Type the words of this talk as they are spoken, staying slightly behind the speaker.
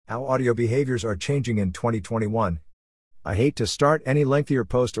How audio behaviors are changing in 2021. I hate to start any lengthier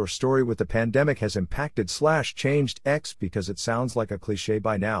post or story with the pandemic has impacted/changed X because it sounds like a cliche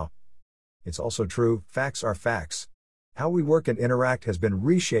by now. It's also true, facts are facts. How we work and interact has been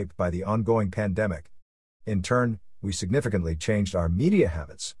reshaped by the ongoing pandemic. In turn, we significantly changed our media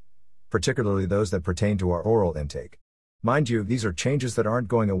habits, particularly those that pertain to our oral intake. Mind you, these are changes that aren't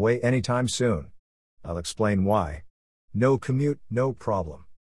going away anytime soon. I'll explain why. No commute, no problem.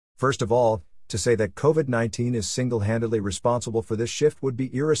 First of all, to say that COVID-19 is single-handedly responsible for this shift would be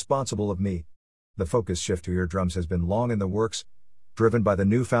irresponsible of me. The focus shift to eardrums has been long in the works, driven by the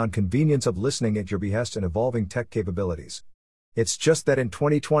newfound convenience of listening at your behest and evolving tech capabilities. It's just that in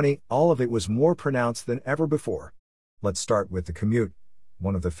 2020, all of it was more pronounced than ever before. Let's start with the commute,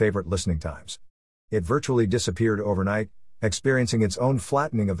 one of the favorite listening times. It virtually disappeared overnight, experiencing its own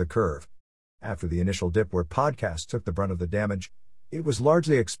flattening of the curve. After the initial dip where podcasts took the brunt of the damage, it was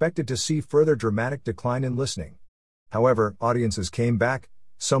largely expected to see further dramatic decline in listening. However, audiences came back,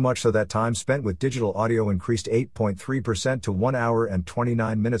 so much so that time spent with digital audio increased 8.3% to 1 hour and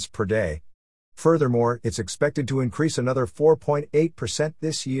 29 minutes per day. Furthermore, it's expected to increase another 4.8%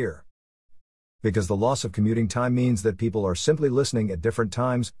 this year. Because the loss of commuting time means that people are simply listening at different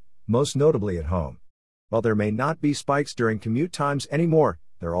times, most notably at home. While there may not be spikes during commute times anymore,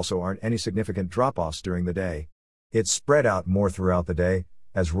 there also aren't any significant drop-offs during the day. It's spread out more throughout the day,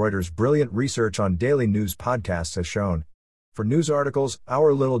 as Reuters' brilliant research on daily news podcasts has shown. For news articles,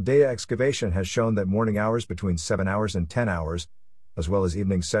 our little data excavation has shown that morning hours between 7 hours and 10 hours, as well as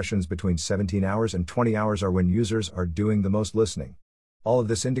evening sessions between 17 hours and 20 hours are when users are doing the most listening. All of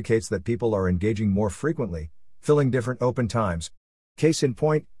this indicates that people are engaging more frequently, filling different open times. Case in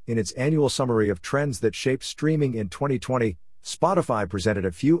point, in its annual summary of trends that shaped streaming in 2020, Spotify presented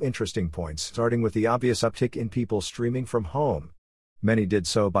a few interesting points, starting with the obvious uptick in people streaming from home. Many did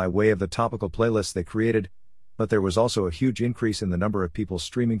so by way of the topical playlists they created, but there was also a huge increase in the number of people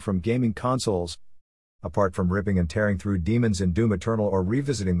streaming from gaming consoles. Apart from ripping and tearing through Demons in Doom Eternal or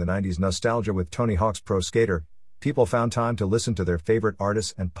revisiting the 90s nostalgia with Tony Hawk's Pro Skater, people found time to listen to their favorite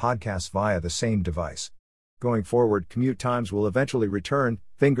artists and podcasts via the same device. Going forward, commute times will eventually return,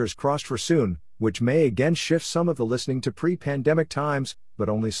 fingers crossed for soon, which may again shift some of the listening to pre-pandemic times, but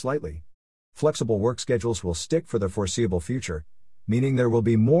only slightly. Flexible work schedules will stick for the foreseeable future, meaning there will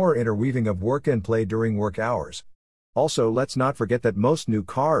be more interweaving of work and play during work hours. Also, let's not forget that most new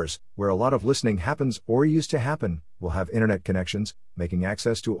cars, where a lot of listening happens or used to happen, will have internet connections, making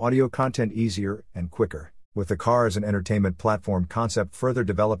access to audio content easier and quicker. With the car as an entertainment platform concept further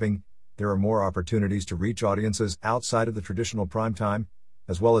developing, there are more opportunities to reach audiences outside of the traditional prime time,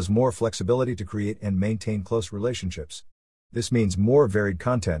 as well as more flexibility to create and maintain close relationships. This means more varied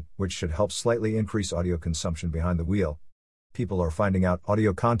content, which should help slightly increase audio consumption behind the wheel. People are finding out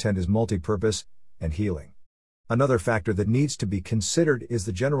audio content is multi-purpose and healing. Another factor that needs to be considered is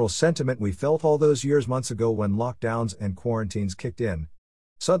the general sentiment we felt all those months ago when lockdowns and quarantines kicked in.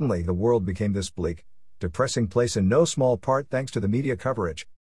 Suddenly, the world became this bleak, depressing place in no small part thanks to the media coverage.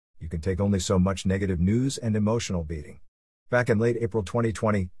 You can take only so much negative news and emotional beating. Back in late April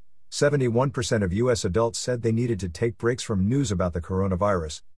 2020, 71% of U.S. adults said they needed to take breaks from news about the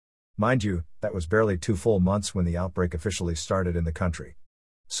coronavirus. Mind you, that was barely 2 full months when the outbreak officially started in the country.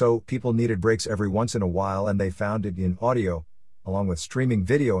 So, people needed breaks every once in a while and they found it in audio, along with streaming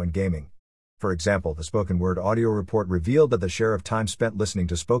video and gaming. For example, the Spoken Word Audio Report revealed that the share of time spent listening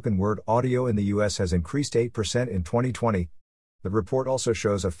to spoken word audio in the U.S. has increased 8% in 2020. The report also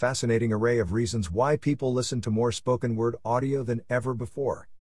shows a fascinating array of reasons why people listen to more spoken word audio than ever before.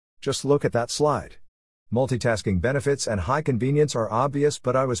 Just look at that slide. Multitasking benefits and high convenience are obvious,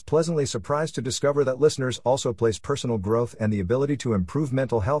 but I was pleasantly surprised to discover that listeners also place personal growth and the ability to improve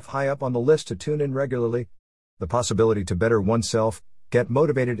mental health high up on the list to tune in regularly. The possibility to better oneself, get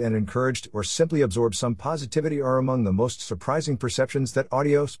motivated and encouraged, or simply absorb some positivity are among the most surprising perceptions that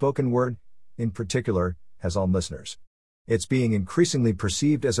audio, spoken word, in particular, has on listeners. It's being increasingly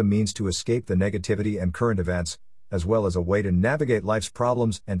perceived as a means to escape the negativity and current events, as well as a way to navigate life's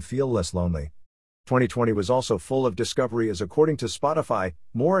problems and feel less lonely. 2020 was also full of discovery as according to Spotify,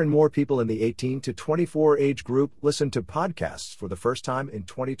 more and more people in the 18 to 24 age group listened to podcasts for the first time in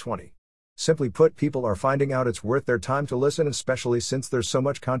 2020. Simply put, people are finding out it's worth their time to listen, especially since there's so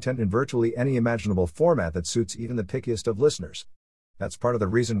much content in virtually any imaginable format that suits even the pickiest of listeners. That's part of the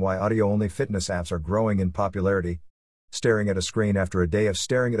reason why audio-only fitness apps are growing in popularity. Staring at a screen after a day of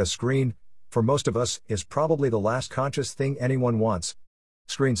staring at a screen, for most of us, is probably the last conscious thing anyone wants.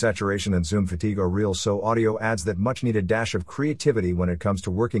 Screen saturation and Zoom fatigue are real, so audio adds that much-needed dash of creativity when it comes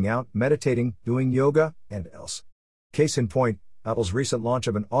to working out, meditating, doing yoga, and else. Case in point, Apple's recent launch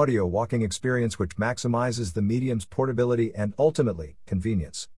of an audio walking experience which maximizes the medium's portability and ultimately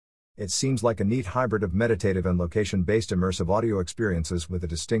convenience. It seems like a neat hybrid of meditative and location-based immersive audio experiences with a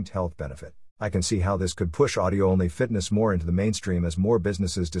distinct health benefit. I can see how this could push audio-only fitness more into the mainstream as more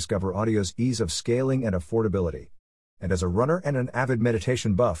businesses discover audio's ease of scaling and affordability. And as a runner and an avid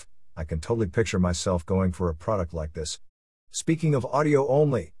meditation buff, I can totally picture myself going for a product like this. Speaking of audio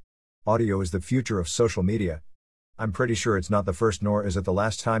only, audio is the future of social media. I'm pretty sure it's not the first nor is it the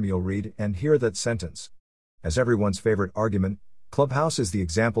last time you'll read and hear that sentence. As everyone's favorite argument, Clubhouse is the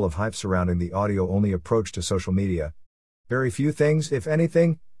example of hype surrounding the audio-only approach to social media. Very few things, if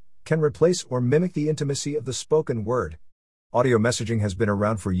anything, can replace or mimic the intimacy of the spoken word. Audio messaging has been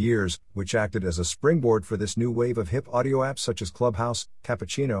around for years, which acted as a springboard for this new wave of hip audio apps such as Clubhouse,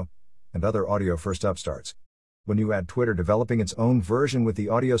 Cappuccino, and other audio-first upstarts. When you add Twitter developing its own version with the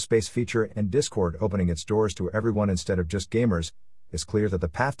audio space feature and Discord opening its doors to everyone instead of just gamers, it's clear that the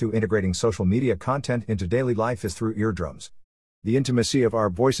path to integrating social media content into daily life is through eardrums. The intimacy of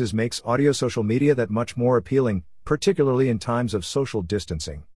our voices makes audio social media that much more appealing, particularly in times of social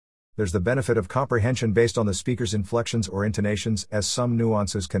distancing. There's the benefit of comprehension based on the speaker's inflections or intonations, as some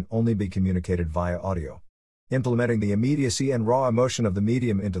nuances can only be communicated via audio. Implementing the immediacy and raw emotion of the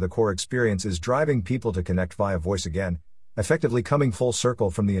medium into the core experience is driving people to connect via voice again, effectively coming full circle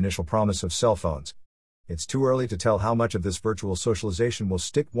from the initial promise of cell phones. It's too early to tell how much of this virtual socialization will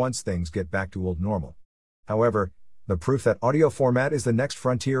stick once things get back to old normal. However, the proof that audio format is the next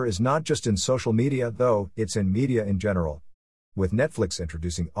frontier is not just in social media, though, it's in media in general. With Netflix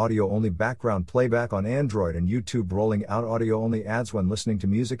introducing audio-only background playback on Android and YouTube rolling out audio-only ads when listening to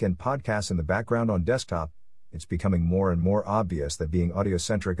music and podcasts in the background on desktop, it's becoming more and more obvious that being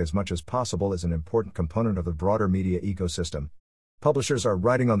audio-centric as much as possible is an important component of the broader media ecosystem. Publishers are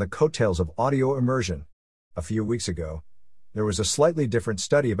riding on the coattails of audio immersion. A few weeks ago, there was a slightly different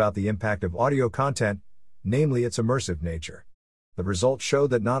study about the impact of audio content, namely its immersive nature. The results show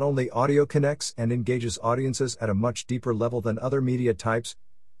that not only audio connects and engages audiences at a much deeper level than other media types,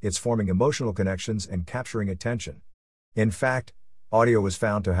 it's forming emotional connections and capturing attention. In fact, audio was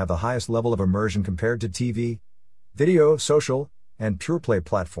found to have the highest level of immersion compared to TV, video, social, and pure-play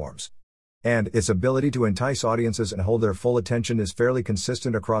platforms. And its ability to entice audiences and hold their full attention is fairly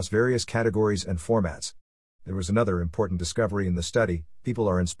consistent across various categories and formats. There was another important discovery in the study: people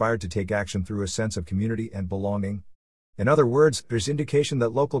are inspired to take action through a sense of community and belonging. In other words, there's indication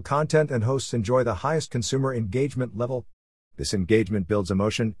that local content and hosts enjoy the highest consumer engagement level. This engagement builds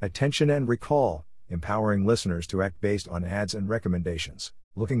emotion, attention, and recall, empowering listeners to act based on ads and recommendations.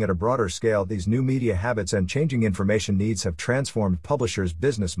 Looking at a broader scale, these new media habits and changing information needs have transformed publishers'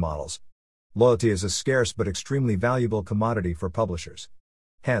 business models. Loyalty is a scarce but extremely valuable commodity for publishers.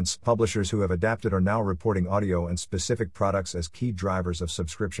 Hence, publishers who have adapted are now reporting audio and specific products as key drivers of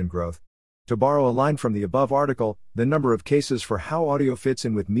subscription growth. To borrow a line from the above article, the number of cases for how audio fits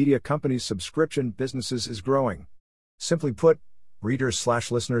in with media companies' subscription businesses is growing. Simply put,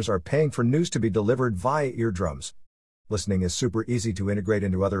 readers/listeners are paying for news to be delivered via eardrums. Listening is super easy to integrate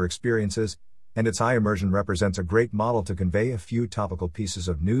into other experiences, and its high immersion represents a great model to convey a few topical pieces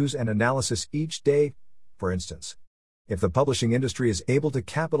of news and analysis each day. For instance, if the publishing industry is able to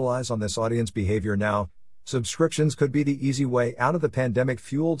capitalize on this audience behavior now, subscriptions could be the easy way out of the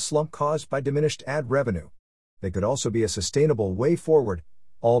pandemic-fueled slump caused by diminished ad revenue. They could also be a sustainable way forward,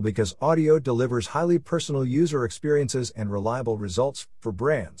 all because audio delivers highly personal user experiences and reliable results for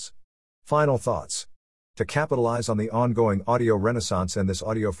brands. Final thoughts. To capitalize on the ongoing audio renaissance and this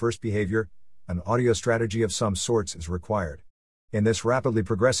audio-first behavior, an audio strategy of some sorts is required. In this rapidly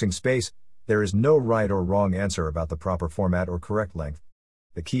progressing space, there is no right or wrong answer about the proper format or correct length.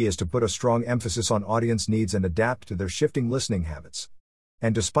 The key is to put a strong emphasis on audience needs and adapt to their shifting listening habits.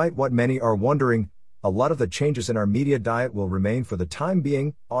 And despite what many are wondering, a lot of the changes in our media diet will remain for the time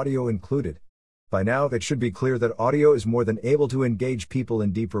being, audio included. By now, it should be clear that audio is more than able to engage people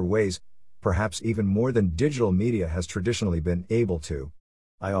in deeper ways, perhaps even more than digital media has traditionally been able to.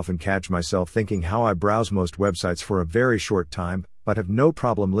 I often catch myself thinking how I browse most websites for a very short time, but have no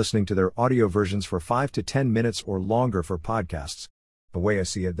problem listening to their audio versions for 5 to 10 minutes or longer for podcasts. The way I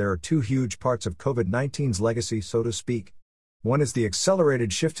see it, there are two huge parts of COVID-19's legacy, so to speak. One is the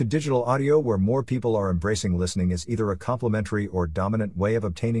accelerated shift to digital audio, where more people are embracing listening as either a complementary or dominant way of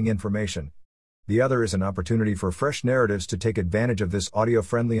obtaining information. The other is an opportunity for fresh narratives to take advantage of this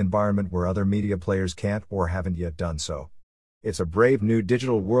audio-friendly environment where other media players can't or haven't yet done so. It's a brave new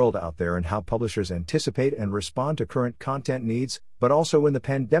digital world out there, and how publishers anticipate and respond to current content needs, but also when the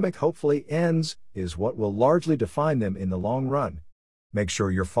pandemic hopefully ends, is what will largely define them in the long run. Make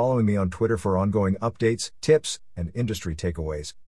sure you're following me on Twitter for ongoing updates, tips, and industry takeaways.